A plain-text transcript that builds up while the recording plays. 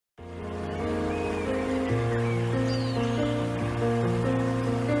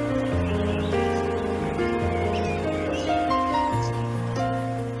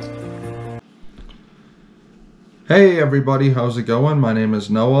Hey everybody, how's it going? My name is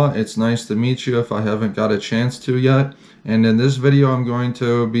Noah. It's nice to meet you if I haven't got a chance to yet. And in this video I'm going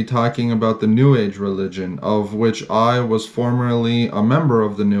to be talking about the New Age religion, of which I was formerly a member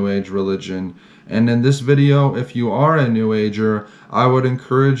of the New Age religion. And in this video, if you are a New Ager, I would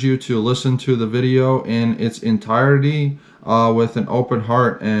encourage you to listen to the video in its entirety with an open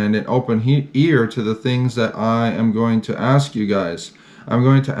heart and an open ear to the things that I am going to ask you guys. I'm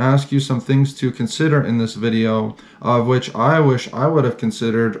going to ask you some things to consider in this video, of which I wish I would have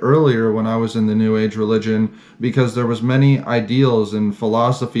considered earlier when I was in the New Age religion, because there was many ideals and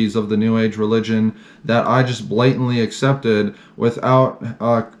philosophies of the New Age religion that I just blatantly accepted without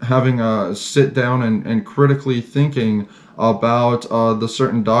having a sit down and critically thinking about the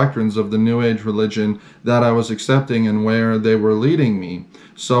certain doctrines of the New Age religion that I was accepting and where they were leading me.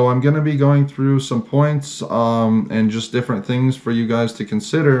 So I'm going to be going through some points and just different things for you guys to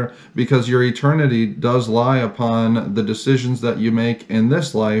consider, because your eternity does lie upon the decisions that you make in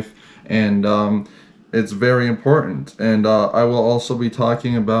this life, and it's very important. And I will also be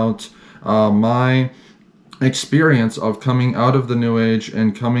talking about my experience of coming out of the New Age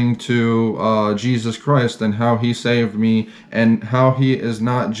and coming to Jesus Christ, and how he saved me, and how he is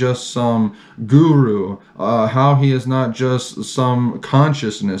not just some guru, how he is not just some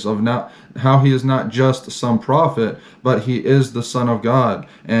consciousness of how he is not just some prophet, but he is the Son of God,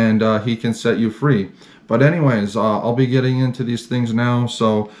 and he can set you free. But anyways, I'll be getting into these things now,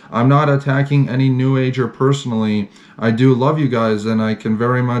 so I'm not attacking any New Ager personally. I do love you guys, and I can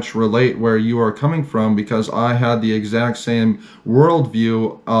very much relate where you are coming from, because I had the exact same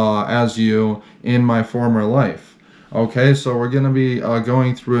worldview as you in my former life. Okay, so we're going to be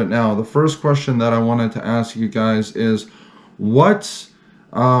going through it now. The first question that I wanted to ask you guys is, what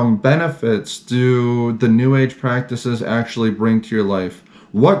benefits do the New Age practices actually bring to your life?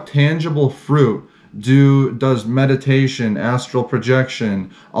 What tangible fruit does meditation, astral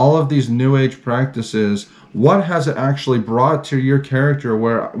projection, all of these New Age practices, what has it actually brought to your character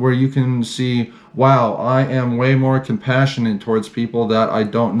where you can see, wow, I am way more compassionate towards people that I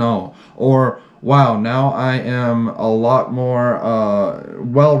don't know, or wow, now I am a lot more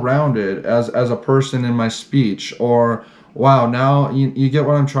well-rounded as a person in my speech, or wow, now you get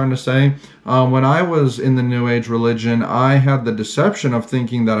what I'm trying to say? When I was in the New Age religion, I had the deception of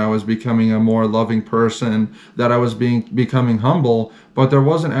thinking that I was becoming a more loving person, that I was becoming humble, but there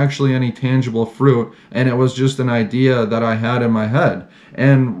wasn't actually any tangible fruit, and it was just an idea that I had in my head.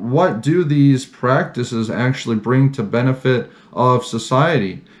 And what do these practices actually bring to benefit of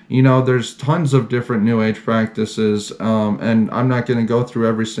society? You know, there's tons of different New Age practices, and I'm not going to go through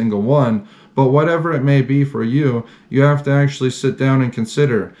every single one, but whatever it may be for you, you have to actually sit down and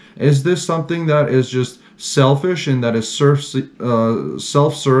consider, is this something that is just selfish and that is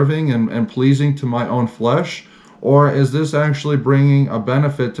self-serving and pleasing to my own flesh? Or is this actually bringing a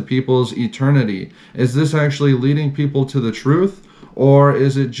benefit to people's eternity? Is this actually leading people to the truth? Or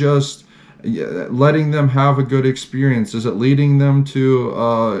is it just letting them have a good experience? Is it leading them to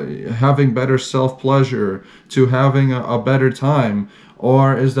having better self-pleasure, to having a better time?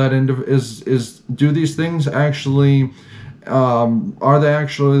 Or is that do these things actually are they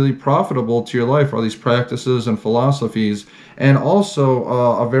actually profitable to your life? Are these practices and philosophies? And also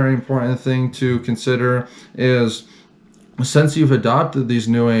a very important thing to consider is, since you've adopted these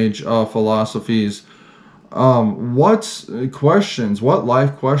New Age philosophies, what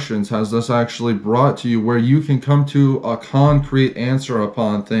life questions has this actually brought to you, where you can come to a concrete answer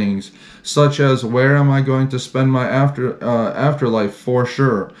upon things, such as, where am I going to spend my afterlife for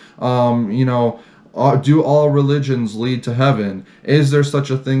sure? You know, do all religions lead to heaven? Is there such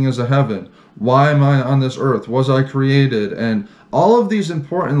a thing as a heaven? Why am I on this earth? Was I created? And all of these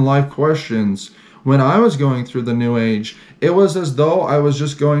important life questions, when I was going through the New Age, it was as though I was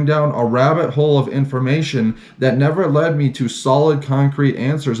just going down a rabbit hole of information that never led me to solid, concrete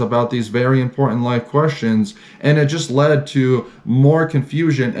answers about these very important life questions, and it just led to more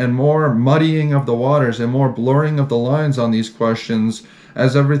confusion and more muddying of the waters and more blurring of the lines on these questions,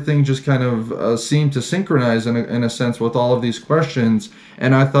 as everything just kind of seemed to synchronize in a sense with all of these questions.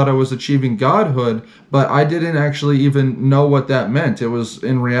 And I thought I was achieving godhood, but I didn't actually even know what that meant. It was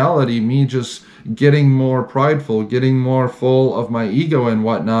in reality me just getting more prideful, getting more full of my ego and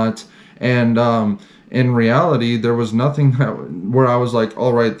whatnot. And in reality, there was nothing where I was like,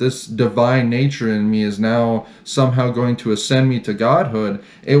 all right, this divine nature in me is now somehow going to ascend me to godhood.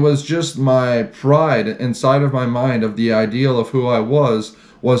 It was just my pride inside of my mind of the ideal of who I was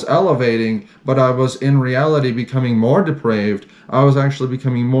elevating, but I was in reality becoming more depraved. I was actually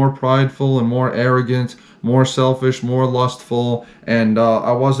becoming more prideful and more arrogant, more selfish, more lustful, and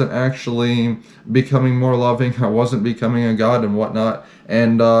I wasn't actually becoming more loving. I wasn't becoming a god and whatnot,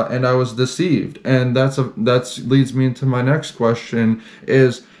 and I was deceived. And that's leads me into my next question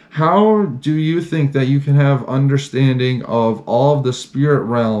is, how do you think that you can have understanding of all of the spirit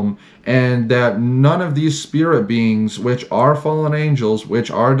realm, and that none of these spirit beings, which are fallen angels,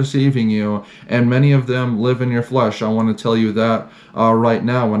 which are deceiving you, and many of them live in your flesh? I want to tell you that right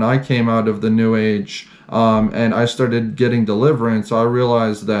now. When I came out of the New Age, and I started getting deliverance, I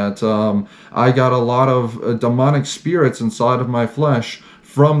realized that I got a lot of demonic spirits inside of my flesh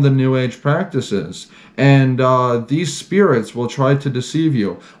from the New Age practices. And these spirits will try to deceive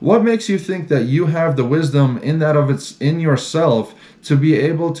you. What makes you think that you have the wisdom in yourself to be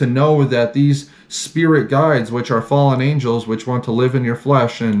able to know that these spirit guides, which are fallen angels, which want to live in your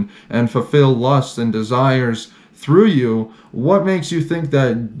flesh and fulfill lusts and desires through you, what makes you think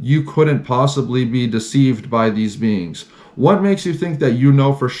that you couldn't possibly be deceived by these beings? What makes you think that you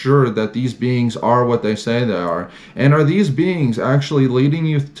know for sure that these beings are what they say they are? And are these beings actually leading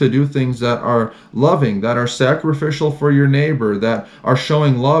you to do things that are loving, that are sacrificial for your neighbor, that are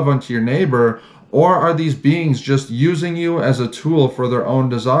showing love unto your neighbor? Or are these beings just using you as a tool for their own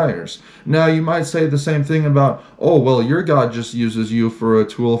desires? Now, you might say the same thing about, oh, well, your God just uses you for a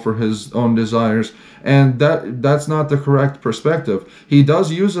tool for his own desires. And that's not the correct perspective. He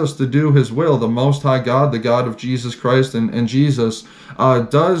does use us to do his will. The Most High God, the God of Jesus Christ and Jesus,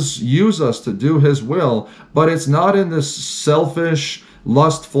 does use us to do his will, but it's not in this selfish,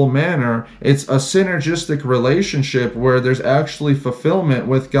 lustful manner. It's a synergistic relationship where there's actually fulfillment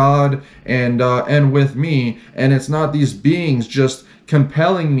with God and with me, and it's not these beings just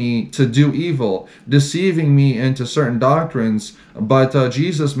compelling me to do evil, deceiving me into certain doctrines. But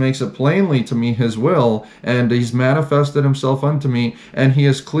Jesus makes it plainly to me his will, and he's manifested himself unto me, and he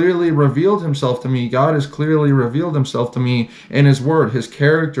has clearly revealed himself to me. God has clearly revealed himself to me in his word, his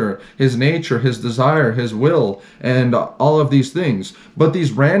character, his nature, his desire, his will, and all of these things. But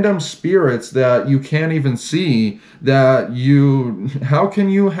these random spirits that you can't even see, how can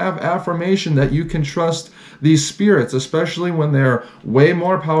you have affirmation that you can trust these spirits, especially when they're way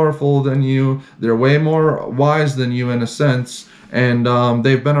more powerful than you, they're way more wise than you in a sense, and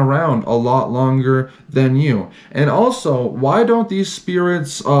they've been around a lot longer than you? And also, why don't these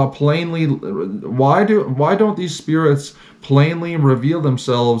spirits plainly reveal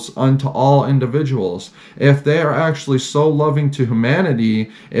themselves unto all individuals? If they are actually so loving to humanity,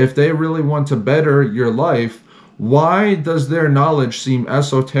 if they really want to better your life, why does their knowledge seem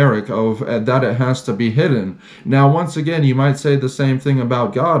esoteric of that it has to be hidden? Now, once again, you might say the same thing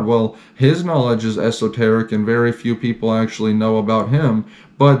about God. Well, his knowledge is esoteric and very few people actually know about him,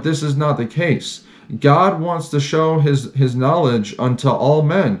 but this is not the case. God wants to show his knowledge unto all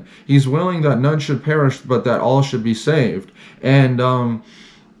men. He's willing that none should perish, but that all should be saved. And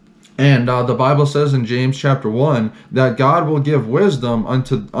the Bible says in James chapter 1 that God will give wisdom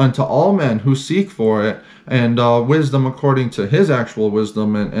unto all men who seek for it, and wisdom according to his actual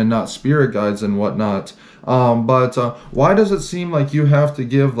wisdom and not spirit guides and whatnot. But why does it seem like you have to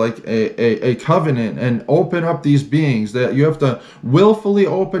give like a covenant and open up these beings, that you have to willfully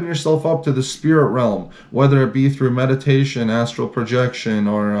open yourself up to the spirit realm, whether it be through meditation, astral projection,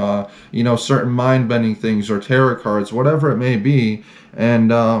 or certain mind-bending things, or tarot cards, whatever it may be?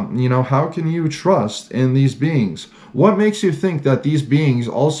 And how can you trust in these beings? What makes you think that these beings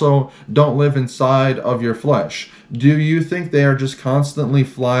also don't live inside of your flesh? Do you think they are just constantly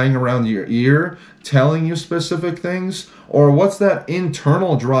flying around your ear, telling you specific things? Or what's that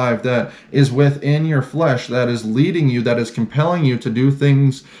internal drive that is within your flesh that is leading you, that is compelling you to do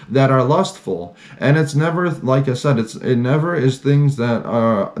things that are lustful? And it's never, like I said, it never is things that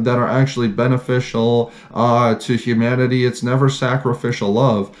are actually beneficial to humanity. It's never sacrificial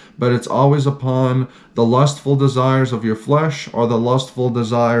love, but it's always upon the lustful desires of your flesh or the lustful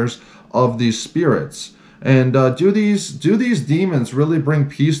desires of these spirits. And do these demons really bring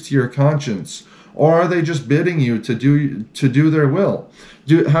peace to your conscience? Or are they just bidding you to do their will?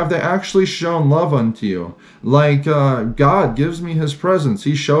 Have they actually shown love unto you? Like God gives me his presence.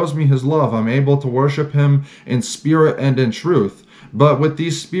 He shows me his love. I'm able to worship him in spirit and in truth. But with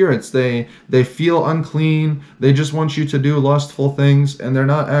these spirits, they feel unclean. They just want you to do lustful things, and they're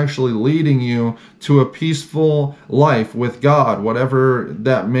not actually leading you to a peaceful life with God, whatever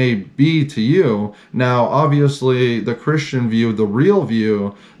that may be to you. Now, obviously, the Christian view, the real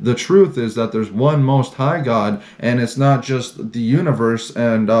view, the truth is that there's one Most High God, and it's not just the universe,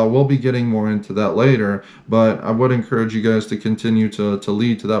 and we'll be getting more into that later, but I would encourage you guys to continue to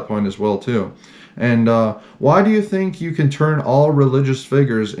lead to that point as well, too. And why do you think you can turn all religious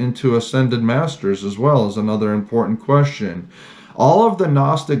figures into ascended masters as well, is another important question. All of the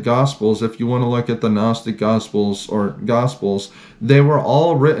Gnostic Gospels, if you want to look at the Gnostic Gospels or Gospels, they were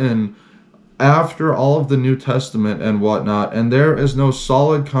all written after all of the New Testament and whatnot, and there is no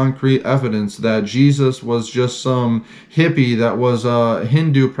solid concrete evidence that Jesus was just some hippie that was a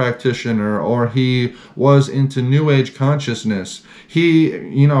Hindu practitioner, or he was into New Age consciousness.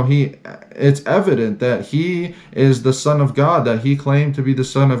 It's evident that he is the Son of God, that he claimed to be the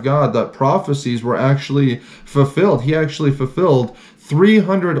Son of God, that prophecies were actually fulfilled. He actually fulfilled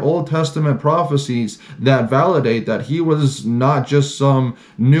 300 Old Testament prophecies that validate that he was not just some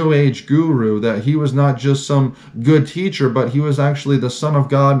New Age guru, that he was not just some good teacher, but he was actually the Son of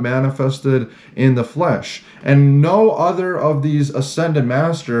God manifested in the flesh. And no other of these ascended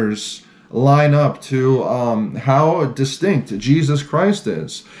masters line up to how distinct Jesus Christ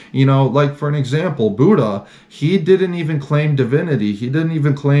is. Like for an example, Buddha, he didn't even claim divinity. He didn't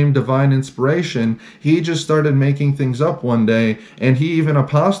even claim divine inspiration. He just started making things up one day, and he even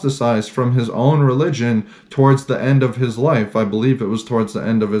apostatized from his own religion towards the end of his life. I believe it was towards the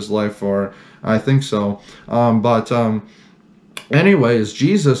end of his life, or I think so. Anyways,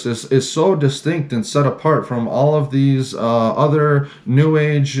 Jesus is so distinct and set apart from all of these other New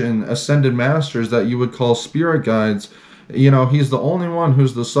Age and ascended masters that you would call spirit guides. He's the only one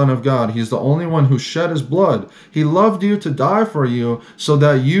who's the Son of God. He's the only one who shed his blood. He loved you to die for you so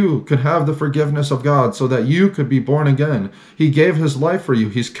that you could have the forgiveness of God, so that you could be born again. He gave his life for you.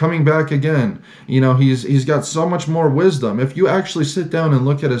 He's coming back again. He's got so much more wisdom. If you actually sit down and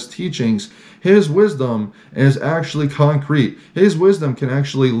look at his teachings, his wisdom is actually concrete. His wisdom can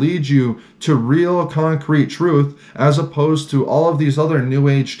actually lead you to real concrete truth, as opposed to all of these other New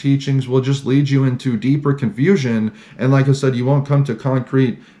Age teachings will just lead you into deeper confusion. And like I said, you won't come to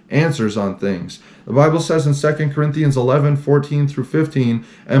concrete answers on things. The Bible says in 2 Corinthians 11:14-15,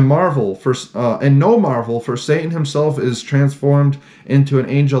 and no marvel, for Satan himself is transformed into an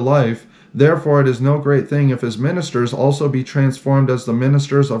angel life. Therefore it is no great thing if his ministers also be transformed as the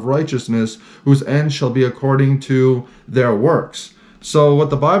ministers of righteousness, whose end shall be according to their works. So what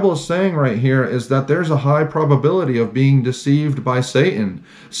the Bible is saying right here is that there's a high probability of being deceived by Satan.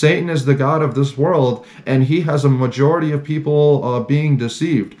 Satan is the god of this world, and he has a majority of people being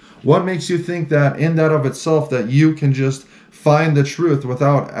deceived. What makes you think that in that of itself that you can just find the truth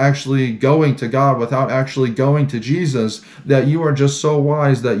without actually going to God, without actually going to Jesus, that you are just so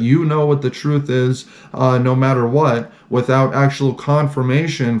wise that you know what the truth is no matter what, without actual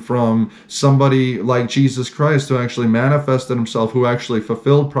confirmation from somebody like Jesus Christ, who actually manifested himself, who actually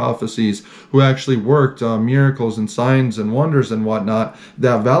fulfilled prophecies, who actually worked miracles and signs and wonders and whatnot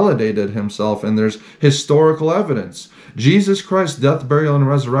that validated himself. And there's historical evidence. Jesus Christ's death, burial, and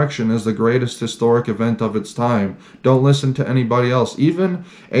resurrection is the greatest historic event of its time. Don't listen to anybody else. Even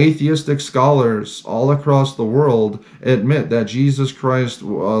atheistic scholars all across the world admit that Jesus Christ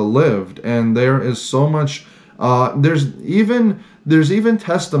lived, and there is so much. There's even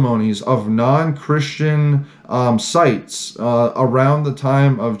testimonies of non-Christian sites around the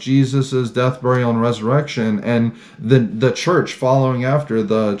time of Jesus's death, burial, and resurrection, and the church following after,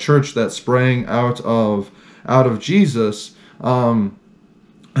 the church that sprang out of Jesus.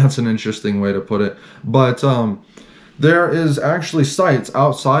 That's an interesting way to put it, but there is actually sites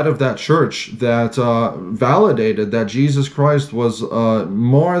outside of that church that validated that Jesus Christ was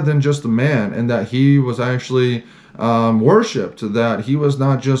more than just a man, and that he was actually worshipped, that he was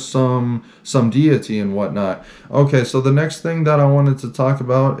not just some deity and whatnot. Okay, so the next thing that I wanted to talk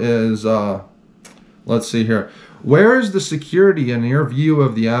about is let's see here. Where is the security in your view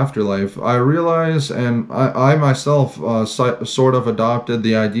of the afterlife? I realize, and I myself sort of adopted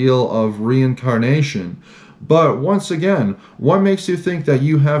the ideal of reincarnation. But once again, what makes you think that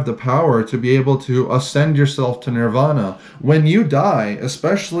you have the power to be able to ascend yourself to nirvana? When you die,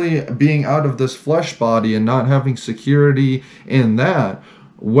 especially being out of this flesh body and not having security in that,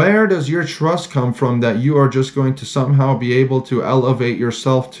 where does your trust come from that you are just going to somehow be able to elevate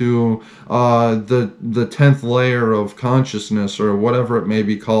yourself to the 10th layer of consciousness, or whatever it may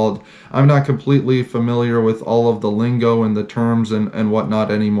be called? I'm not completely familiar with all of the lingo and the terms and whatnot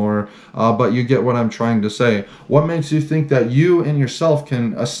anymore, but you get what I'm trying to say. What makes you think that you in yourself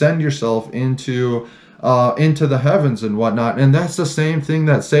can ascend yourself into into the heavens and whatnot. And that's the same thing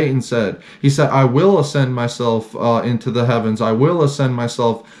that Satan said. He said, I will ascend myself into the heavens. I will ascend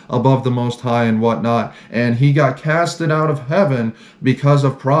myself above the Most High and whatnot. And he got casted out of heaven because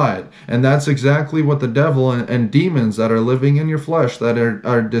of pride. And that's exactly what the devil and demons that are living in your flesh, that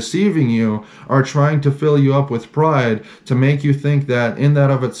are deceiving you, are trying to fill you up with pride to make you think that in that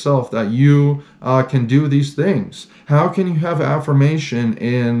of itself that you can do these things. How can you have affirmation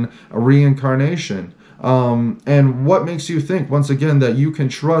in a reincarnation? And what makes you think, once again, that you can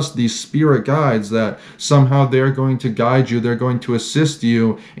trust these spirit guides, that somehow they're going to guide you, they're going to assist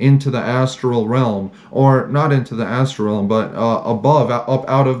you into the astral realm, or not into the astral realm, but above, up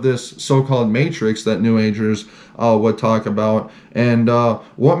out of this so-called matrix that New Agers would talk about? And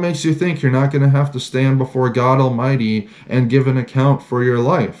what makes you think you're not going to have to stand before God Almighty and give an account for your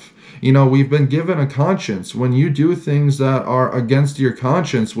life? You know, we've been given a conscience. When you do things that are against your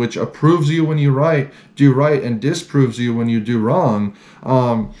conscience, which approves you when you do right and disproves you when you do wrong,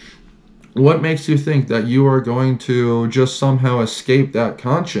 what makes you think that you are going to just somehow escape that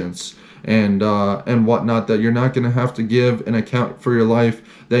conscience and whatnot, that you're not going to have to give an account for your life,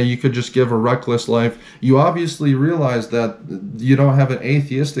 that you could just give a reckless life? You obviously realize that you don't have an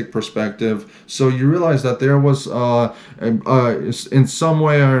atheistic perspective, so you realize that there was in some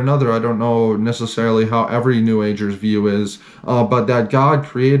way or another, I don't know necessarily how every New Ager's view is, but that God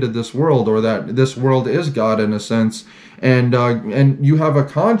created this world, or that this world is God in a sense, and you have a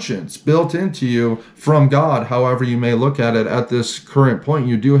conscience built into you from God, however you may look at it at this current point.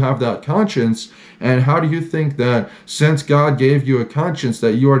 You do have that conscience. And how do you think that, since God gave you a conscience,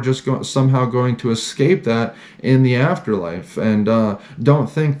 that you are just somehow going to escape that in the afterlife? And don't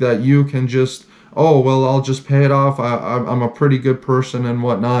think that you can just, oh, well, I'll just pay it off, I'm a pretty good person and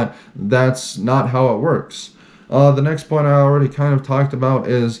whatnot. That's not how it works. The next point I already kind of talked about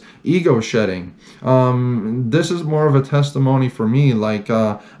is ego shedding. This is more of a testimony for me. Like,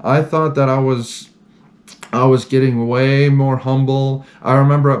 I thought that I was getting way more humble. I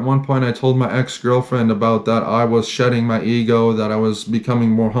remember at one point I told my ex-girlfriend about that I was shedding my ego, that I was becoming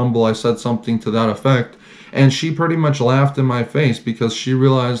more humble. I said something to that effect, and she pretty much laughed in my face, because she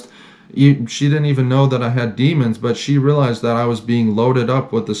realized, she didn't even know that I had demons, but she realized that I was being loaded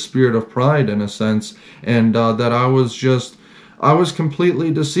up with the spirit of pride in a sense, and that I was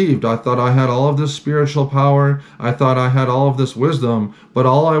completely deceived. I thought I had all of this spiritual power. I thought I had all of this wisdom, but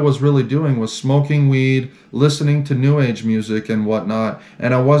all I was really doing was smoking weed, listening to New Age music and whatnot,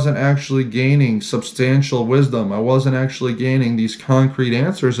 and I wasn't actually gaining substantial wisdom. I wasn't actually gaining these concrete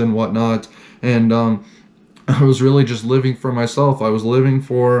answers and whatnot, and I was really just living for myself. I was living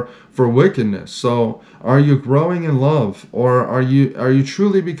for wickedness. So, are you growing in love, or are you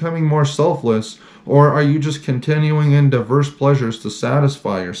truly becoming more selfless, or are you just continuing in diverse pleasures to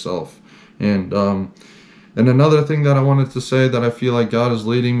satisfy yourself? And another thing that I wanted to say, that I feel like God is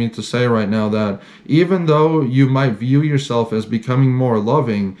leading me to say right now, that even though you might view yourself as becoming more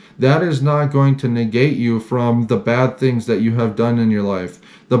loving, that is not going to negate you from the bad things that you have done in your life.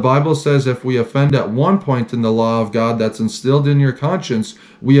 The Bible says if we offend at one point in the law of God that's instilled in your conscience,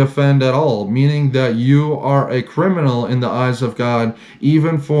 we offend at all, meaning that you are a criminal in the eyes of God,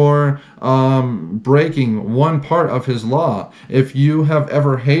 even for breaking one part of his law. If you have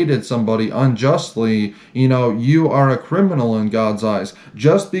ever hated somebody unjustly, you are a criminal in God's eyes.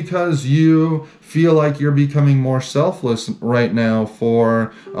 Just because you feel like you're becoming more selfless right now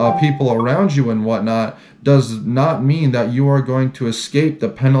for people around you and whatnot, does not mean that you are going to escape the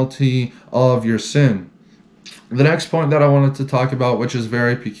penalty of your sin. The next point that I wanted to talk about, which is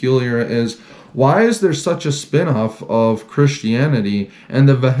very peculiar, is why is there such a spin-off of Christianity and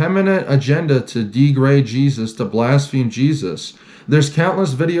the vehement agenda to degrade Jesus, to blaspheme Jesus? There's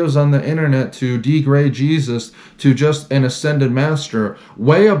countless videos on the internet to degrade Jesus to just an ascended master,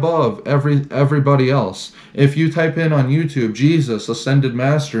 way above everybody else. If you type in on YouTube, Jesus, ascended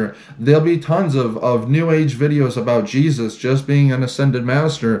master, there'll be tons of New Age videos about Jesus just being an ascended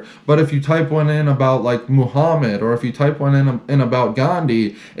master. But if you type one in about like Muhammad, or if you type one in about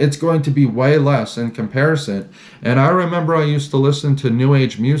Gandhi, it's going to be way less in comparison. And I remember I used to listen to New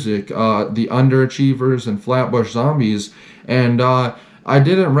Age music, the Underachievers and Flatbush Zombies, and I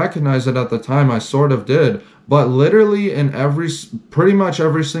didn't recognize it at the time. I sort of did, But literally in pretty much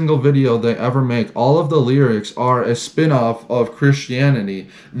every single video they ever make, all of the lyrics are a spin-off of Christianity.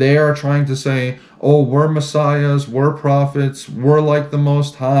 They are trying to say, oh, we're messiahs, we're prophets, we're like the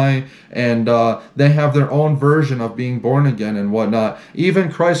Most High, and they have their own version of being born again and whatnot. Even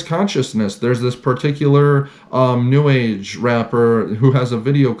Christ consciousness. There's this particular New Age rapper who has a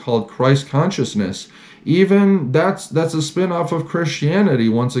video called Christ Consciousness. Even that's a spin-off of Christianity.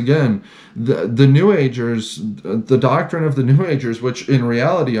 Once again, the New Agers, the doctrine of the New Agers, which in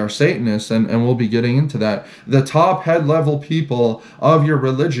reality are Satanists, and we'll be getting into that. The top head level people of your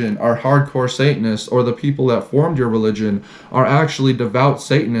religion are hardcore Satanists, or the people that formed your religion are actually devout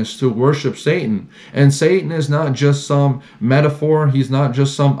Satanists who worship Satan. And Satan is not just some metaphor, he's not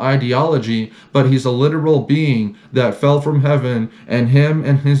just some ideology, but he's a literal being that fell from heaven, and him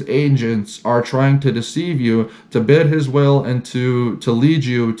and his agents are trying to deceive you, to bid his will, and to lead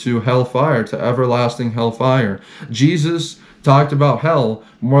you to hellfire, to everlasting hellfire. Jesus talked about hell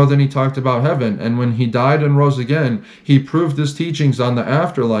more than he talked about heaven, and when he died and rose again, he proved his teachings on the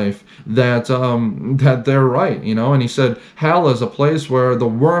afterlife that they're right, you know. And he said hell is a place where the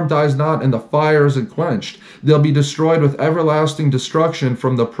worm dies not and the fire isn't quenched. They'll be destroyed with everlasting destruction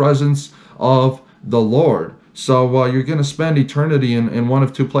from the presence of the Lord. So you're going to spend eternity in one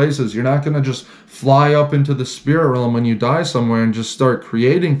of two places. You're not going to just fly up into the spirit realm when you die somewhere and just start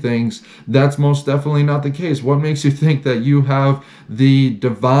creating things. That's most definitely not the case. What makes you think that you have the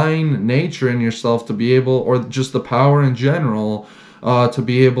divine nature in yourself to be able, or just the power in general, to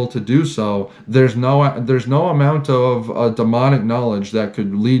be able to do so? There's no amount of demonic knowledge that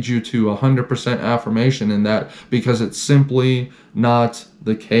could lead you to 100% affirmation in that, because it's simply not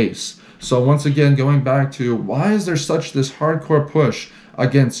the case. So once again, going back to why is there such this hardcore push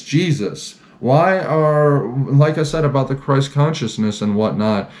against Jesus? Why are, like I said about the Christ consciousness and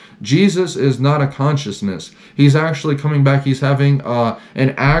whatnot, Jesus is not a consciousness. He's actually coming back. He's having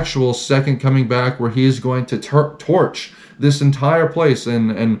an actual second coming back where he is going to torch this entire place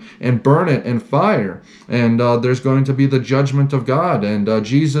and burn it in fire. And there's going to be the judgment of God. And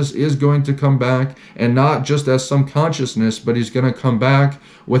Jesus is going to come back, and not just as some consciousness, but he's going to come back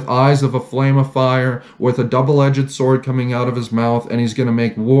with eyes of a flame of fire, with a double-edged sword coming out of his mouth, and he's going to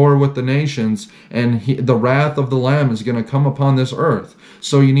make war with the nations, and the wrath of the Lamb is going to come upon this earth.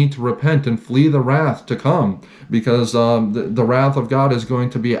 So you need to repent and flee the wrath to come, because the wrath of God is going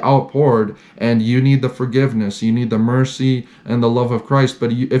to be outpoured, and you need the forgiveness, you need the mercy and the love of Christ.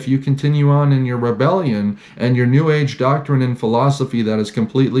 But if you continue on in your rebellion and your New Age doctrine and philosophy that is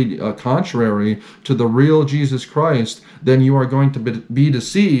completely contrary to the real Jesus Christ, then you are going to be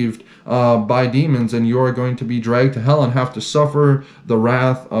deceived by demons, and you are going to be dragged to hell and have to suffer the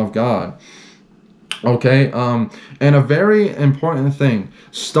wrath of God. Okay, and a very important thing,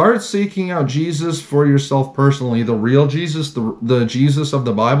 start seeking out Jesus for yourself personally, the real Jesus, the Jesus of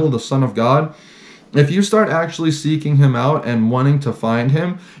the Bible, the Son of God. If you start actually seeking him out and wanting to find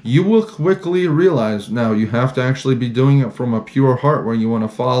him, you will quickly realize, now you have to actually be doing it from a pure heart where you want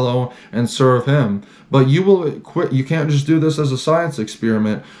to follow and serve him. But you can't just do this as a science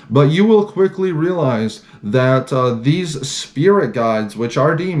experiment, but you will quickly realize that these spirit guides, which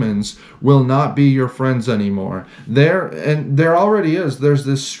are demons, will not be your friends anymore. There already is. There's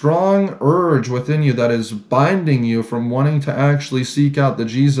this strong urge within you that is binding you from wanting to actually seek out the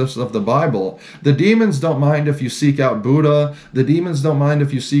Jesus of the Bible. The demons don't mind if you seek out Buddha. The demons don't mind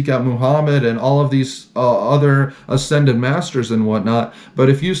if you seek out Muhammad and all of these other ascended masters and whatnot. But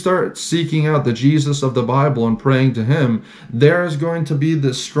if you start seeking out the Jesus of the Bible and praying to him, there is going to be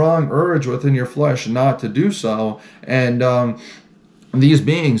this strong urge within your flesh not to do so. And these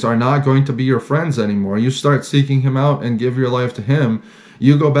beings are not going to be your friends anymore. You start seeking him out and give your life to him.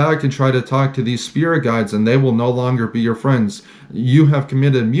 You go back and try to talk to these spirit guides, and they will no longer be your friends. You have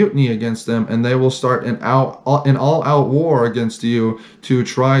committed mutiny against them, and they will start an all-out war against you to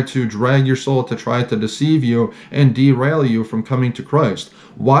try to drag your soul, to try to deceive you and derail you from coming to Christ.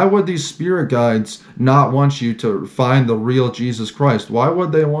 Why would these spirit guides not want you to find the real Jesus Christ? Why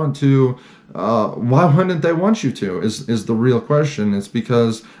would they want to? Why wouldn't they want you to? Is the real question. It's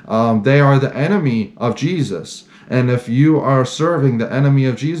because they are the enemy of Jesus. And if you are serving the enemy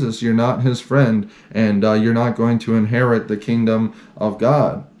of Jesus, you're not his friend, and you're not going to inherit the kingdom of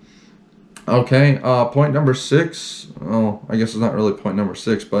God. Okay, point number 6. Oh, I guess it's not really point number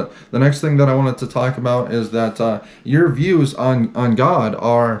 6, but the next thing that I wanted to talk about is that your views on God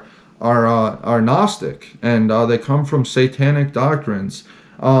are Gnostic, and they come from satanic doctrines.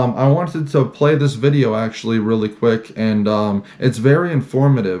 I wanted to play this video actually really quick, and it's very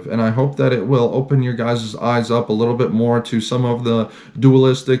informative, and I hope that it will open your guys' eyes up a little bit more to some of the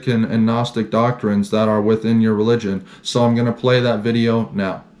dualistic and Gnostic doctrines that are within your religion. So I'm going to play that video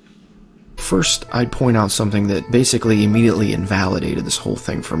now. First, I'd point out something that basically immediately invalidated this whole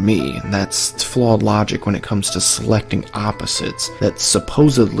thing for me, and that's flawed logic when it comes to selecting opposites that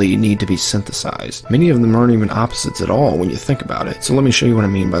supposedly need to be synthesized. Many of them aren't even opposites at all when you think about it, so let me show you what I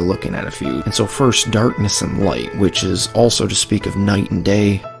mean by looking at a few. And so first, darkness and light, which is also to speak of night and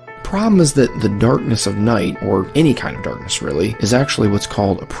day. Problem is that the darkness of night, or any kind of darkness really, is actually what's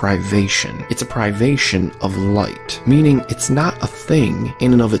called a privation. It's a privation of light, meaning it's not a thing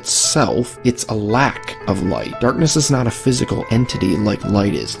in and of itself, it's a lack of light. Darkness is not a physical entity like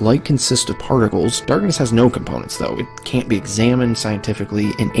light is. Light consists of particles. Darkness has no components though. It can't be examined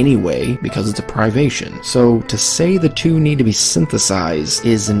scientifically in any way because it's a privation. So to say the two need to be synthesized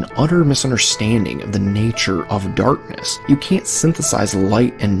is an utter misunderstanding of the nature of darkness. You can't synthesize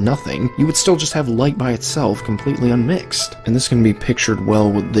light and nothing. You would still just have light by itself, completely unmixed. And this can be pictured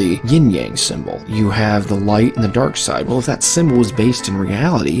well with the yin-yang symbol. You have the light and the dark side. Well, if that symbol was based in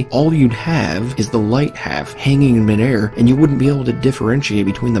reality, all you'd have is the light half hanging in midair, and you wouldn't be able to differentiate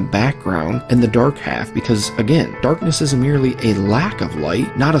between the background and the dark half, because again, darkness is merely a lack of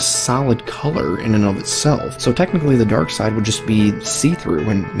light, not a solid color in and of itself. So technically the dark side would just be see-through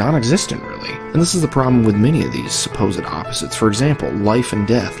and non-existent really. And this is the problem with many of these supposed opposites. For example, life and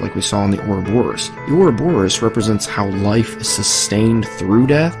death, like we saw in the Ouroboros. The Ouroboros represents how life is sustained through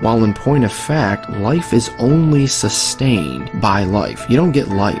death, while in point of fact, life is only sustained by life. You don't get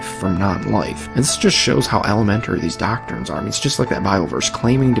life from non-life. And this just shows how elementary these doctrines are. I mean, it's just like that Bible verse,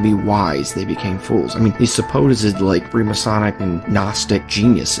 claiming to be wise, they became fools. I mean, these supposed like Freemasonic and Gnostic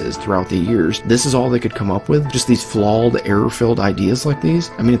geniuses throughout the years, this is all they could come up with? Just these flawed, error-filled ideas like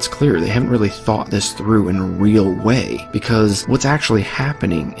these? I mean, it's clear they haven't really thought this through in a real way, because what's actually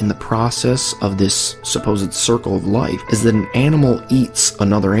happening in the process of this supposed circle of life is that an animal eats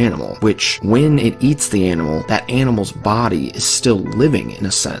another animal, which when it eats the animal, that animal's body is still living in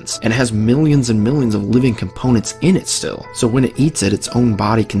a sense, and has millions and millions of living components in it still. So when it eats it, its own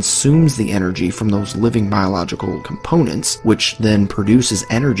body consumes the energy from those living biological components, which then produces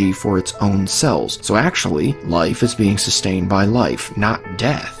energy for its own cells. So actually, life is being sustained by life, not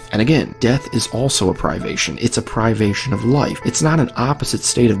death. And again, death is also a privation. It's a privation of life. It's not an opposite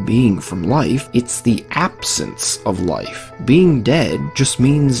state of being from life. It's the absence of life. Being dead just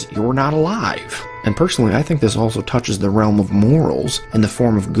means you're not alive. And personally, I think this also touches the realm of morals in the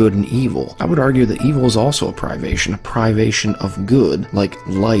form of good and evil. I would argue that evil is also a privation of good, like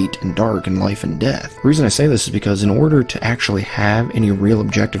light and dark and life and death. The reason I say this is because in order to actually have any real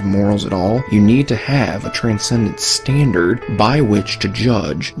objective morals at all, you need to have a transcendent standard by which to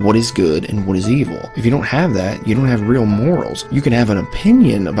judge what is good and what is evil. If you don't have that, you don't have real morals. You can have an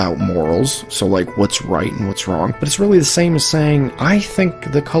opinion about morals, so like what's right and what's wrong, but it's really the same as saying, I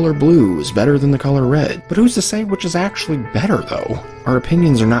think the color blue is better than the color red. But who's to say which is actually better though? Our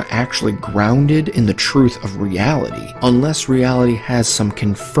opinions are not actually grounded in the truth of reality, unless reality has some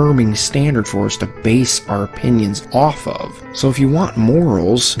confirming standard for us to base our opinions off of. So if you want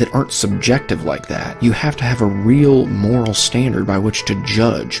morals that aren't subjective like that, you have to have a real moral standard by which to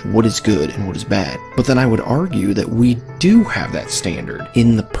judge what is good and what is bad. But then I would argue that we do have that standard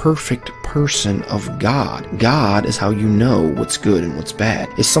in the perfect person of God. God is how you know what's good and what's bad.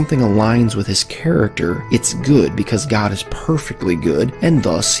 If something aligns with his character, it's good because God is perfectly good, and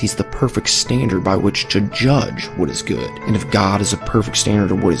thus he's the perfect standard by which to judge what is good. And if God is a perfect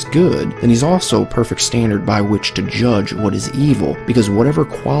standard of what is good, then he's also a perfect standard by which to judge what is evil, because whatever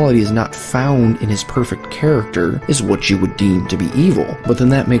quality is not found in his perfect character is what you would deem to be evil. But then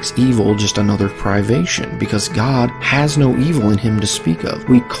that makes evil just another privation, because God has no evil in him to speak of.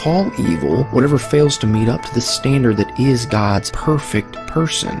 We call evil whatever fails to meet up to the standard that is God's perfect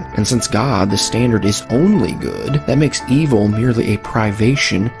person. And since God, the standard, is only good, that makes evil merely a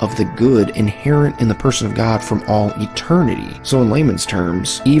privation of the good inherent in the person of God from all eternity. So in layman's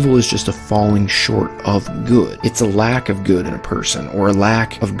terms, evil is just a falling short of good. It's a lack of good in a person, or a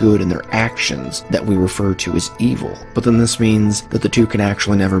lack of good in their actions, that we refer to as evil. But then this means that the two can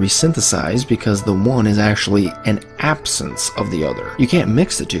actually never be synthesized, because the one is actually an absence of the other. You can't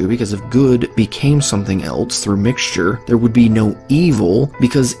mix the two, because if good became something else through mixture, there would be no evil,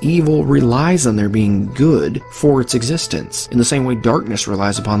 because evil relies on there being good for its existence, in the same way darkness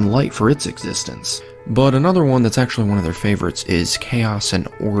relies upon light for its existence. But another one that's actually one of their favorites is chaos and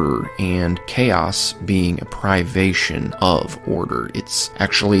order, and chaos being a privation of order. It's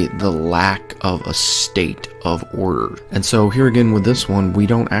actually the lack of a state of order. And so here again with this one, we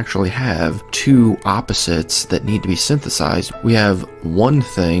don't actually have two opposites that need to be synthesized. We have one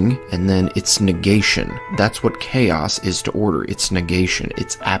thing and then its negation. That's what chaos is to order. It's negation.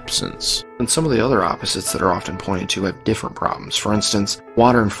 It's absence. And some of the other opposites that are often pointed to have different problems. For instance,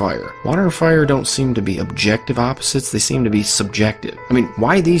 water and fire. Water and fire don't seem to be objective opposites. They seem to be subjective. I mean,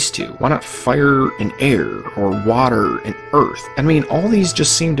 why these two? Why not fire and air or water and earth? I mean, all these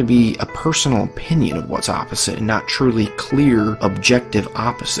just seem to be a personal opinion of what's opposite and not truly clear objective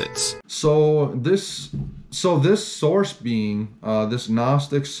opposites. So this source being, this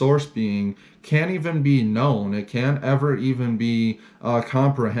Gnostic source being, can't even be known. It can't ever even be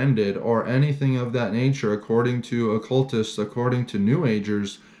comprehended or anything of that nature, according to occultists, according to New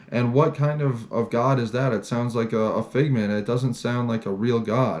Agers. And what kind of God is that? It sounds like a figment. It doesn't sound like a real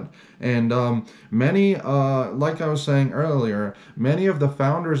God. And many, like I was saying earlier, many of the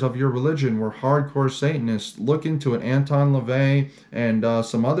founders of your religion were hardcore Satanists. Look into it. Anton LaVey and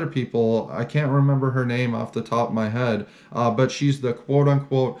some other people. I can't remember her name off the top of my head, but she's the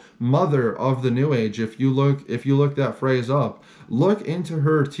quote-unquote mother of the New Age. If you look that phrase up, look into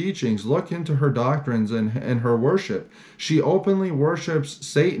her teachings, look into her doctrines and her worship. She openly worships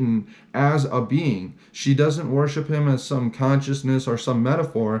Satan as a being. She doesn't worship him as some consciousness or some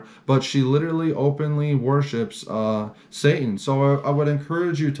metaphor, but she literally openly worships Satan. So I would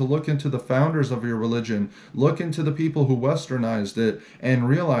encourage you to look into the founders of your religion, look into the people who westernized it, and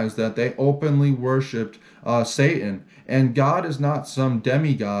realize that they openly worshipped Satan. And God is not some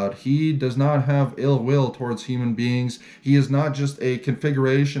demigod. He does not have ill will towards human beings. He is not just a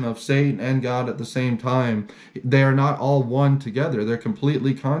configuration of Satan and God at the same time. They are not all one together. They're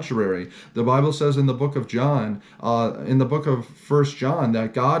completely contrary. The Bible says in the book of John, in the book of 1 John,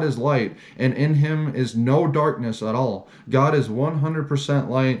 that God is light, and in him is no darkness at all. God is 100%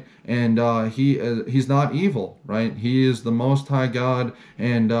 light, and he's not evil, right? He is the Most High God,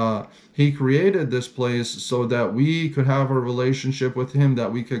 and he created this place so that we could have a relationship with him,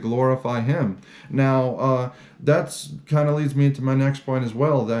 that we could glorify him. Now, that's kind of leads me to my next point as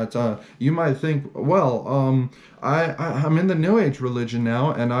well, that you might think, well, I'm in the New Age religion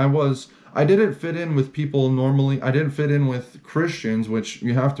now, and I didn't fit in with people normally. I didn't fit in with Christians, which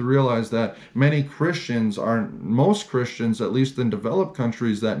you have to realize that most Christians, at least in developed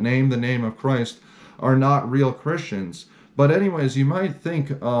countries that name the name of Christ, are not real Christians. But anyways, you might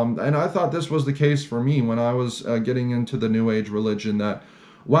think, and I thought this was the case for me when I was getting into the New Age religion, that,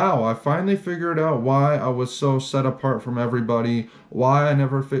 wow, I finally figured out why I was so set apart from everybody, why I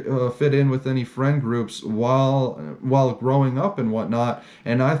never fit in with any friend groups while growing up and whatnot.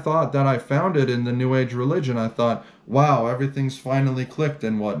 And I thought that I found it in the New Age religion. I thought, wow, everything's finally clicked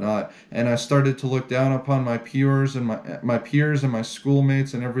and whatnot. And I started to look down upon my peers and my peers and my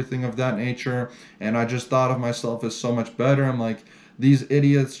schoolmates and everything of that nature. And I just thought of myself as so much better. I'm like, these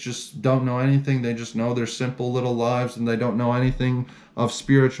idiots just don't know anything. They just know their simple little lives, and they don't know anything of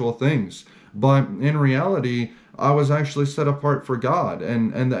spiritual things. But in reality, I was actually set apart for God,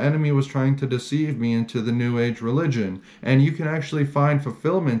 and the enemy was trying to deceive me into the New Age religion. And you can actually find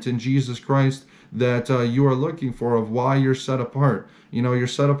fulfillment in Jesus Christ that you are looking for, of why you're set apart. You know, you're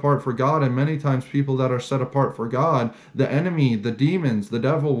set apart for God, and many times people that are set apart for God, the enemy, the demons, the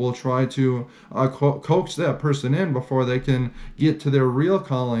devil will try to coax that person in before they can get to their real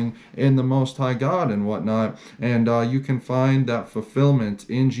calling in the Most High God and whatnot. And you can find that fulfillment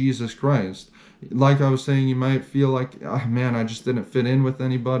in Jesus Christ. Like I was saying, you might feel like, oh, man, I just didn't fit in with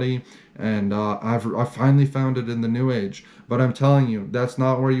anybody, and I finally found it in the New Age. But I'm telling you, that's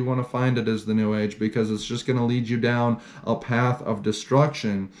not where you want to find it, as the New Age, because it's just going to lead you down a path of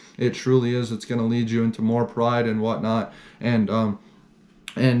destruction. It truly is. It's going to lead you into more pride and whatnot. And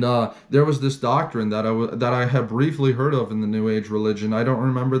there was this doctrine that I had briefly heard of in the New Age religion. I don't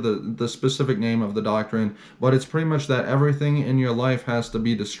remember the specific name of the doctrine, but it's pretty much that everything in your life has to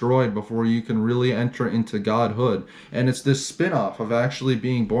be destroyed before you can really enter into Godhood. And it's this spin-off of actually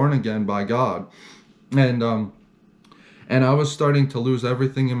being born again by God. And I was starting to lose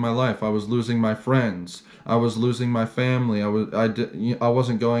everything in my life. I was losing my friends. I was losing my family. I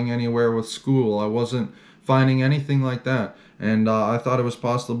wasn't going anywhere with school. I wasn't finding anything like that. And I thought it was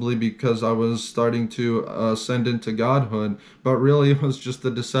possibly because I was starting to ascend into Godhood. But really, it was just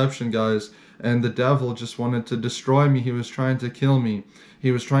a deception, guys. And the devil just wanted to destroy me. He was trying to kill me.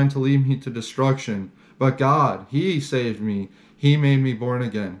 He was trying to lead me to destruction. But God, he saved me. He made me born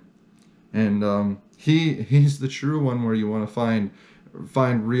again. And he's the true one where you want to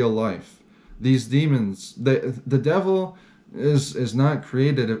find real life. These demons, the devil is not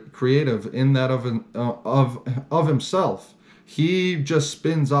creative in that of himself. he just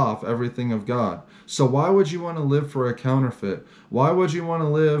spins off everything of God. So why would you want to live for a counterfeit? Why would you want to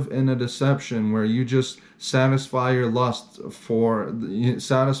live in a deception where you just satisfy your lust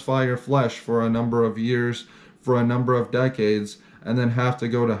satisfy your flesh for a number of years, for a number of decades, and then have to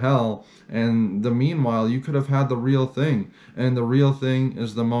go to hell? And the meanwhile, you could have had the real thing. And the real thing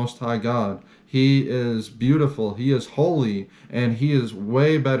is the Most High God. He is beautiful, he is holy, and he is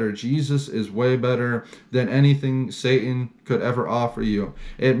way better. Jesus is way better than anything Satan could ever offer you.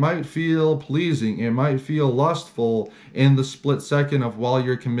 It might feel pleasing, it might feel lustful in the split second of while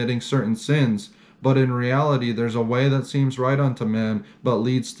you're committing certain sins, but in reality, there's a way that seems right unto man, but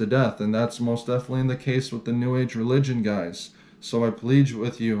leads to death. And that's most definitely the case with the New Age religion, guys. So I plead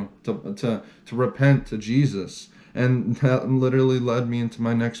with you to repent to Jesus. And that literally led me into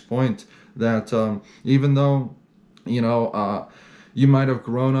my next point, that even though, you might have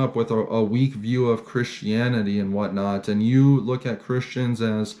grown up with a weak view of Christianity and whatnot, and you look at Christians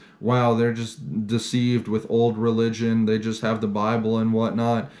as, wow, they're just deceived with old religion, they just have the Bible and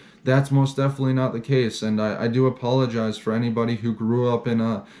whatnot. That's most definitely not the case, and I do apologize for anybody who grew up in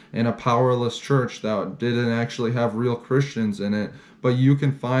a powerless church that didn't actually have real Christians in it. But you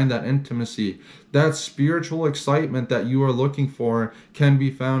can find that intimacy, that spiritual excitement that you are looking for can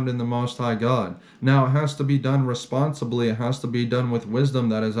be found in the Most High God. Now, it has to be done responsibly. It has to be done with wisdom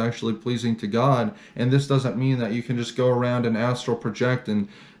that is actually pleasing to God. And this doesn't mean that you can just go around and astral project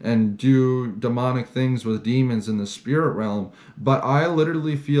and do demonic things with demons in the spirit realm. But I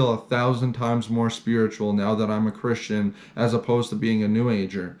literally feel 1,000 times more spiritual now that I'm a Christian as opposed to being a New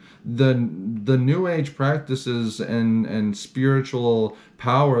Ager. The New Age practices and spiritual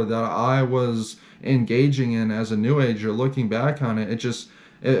power that I was engaging in as a New Ager, looking back on it,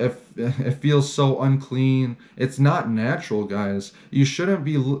 it feels so unclean. It's not natural, guys. You shouldn't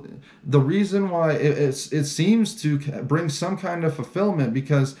be. The reason why it seems to bring some kind of fulfillment,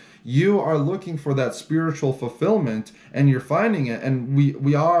 because you are looking for that spiritual fulfillment and you're finding it. And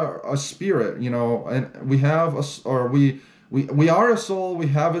we are a spirit, and we have we are a soul, we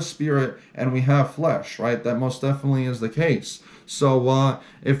have a spirit, and we have flesh, right? That most definitely is the case. So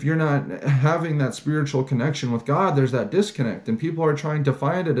if you're not having that spiritual connection with God, there's that disconnect, and people are trying to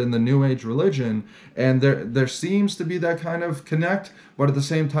find it in the New Age religion, and there seems to be that kind of connect, but at the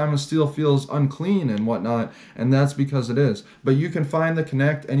same time it still feels unclean and whatnot, and that's because it is. But you can find the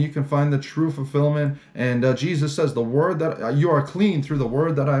connect, and you can find the true fulfillment, and Jesus says, the word that you are clean through the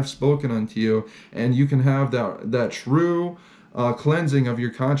word that I've spoken unto you, and you can have that true cleansing of your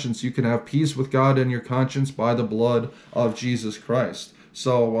conscience. You can have peace with God in your conscience by the blood of Jesus Christ.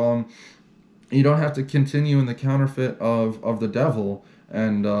 So you don't have to continue in the counterfeit of the devil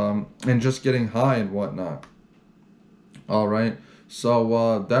and just getting high and whatnot. All right.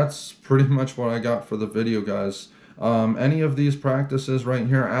 So that's pretty much what I got for the video, guys. Any of these practices right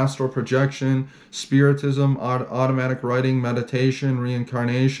here, astral projection, spiritism, automatic writing, meditation,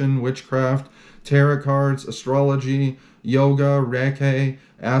 reincarnation, witchcraft, tarot cards, astrology, yoga, Reiki,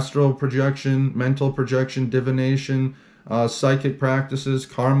 astral projection, mental projection, divination, psychic practices,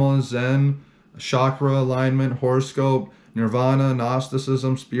 karma, Zen, chakra alignment, horoscope, nirvana,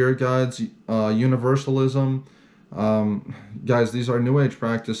 Gnosticism, spirit guides, universalism. Guys, these are New Age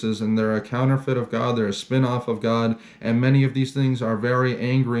practices, and they're a counterfeit of God. They're a spin-off of God, and many of these things are very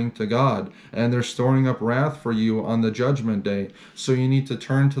angering to God, and they're storing up wrath for you on the judgment day. So you need to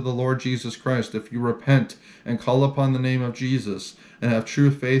turn to the Lord Jesus Christ. If you repent and call upon the name of Jesus and have true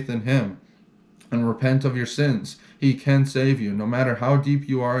faith in Him and repent of your sins, He can save you. No matter how deep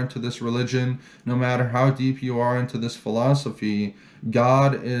you are into this religion, no matter how deep you are into this philosophy,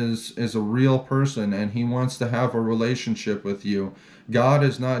 God is a real person, and He wants to have a relationship with you. God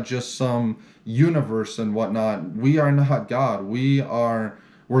is not just some universe and whatnot. We are not God.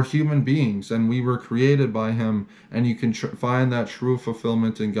 We're human beings, and we were created by Him, and you can find that true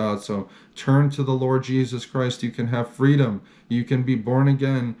fulfillment in God. So turn to the Lord Jesus Christ. You can have freedom. You can be born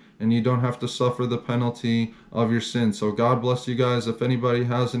again, and you don't have to suffer the penalty of your sin. So God bless you guys. If anybody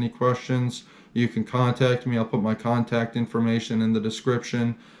has any questions, you can contact me. I'll put my contact information in the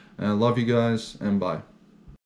description. And I love you guys, and bye.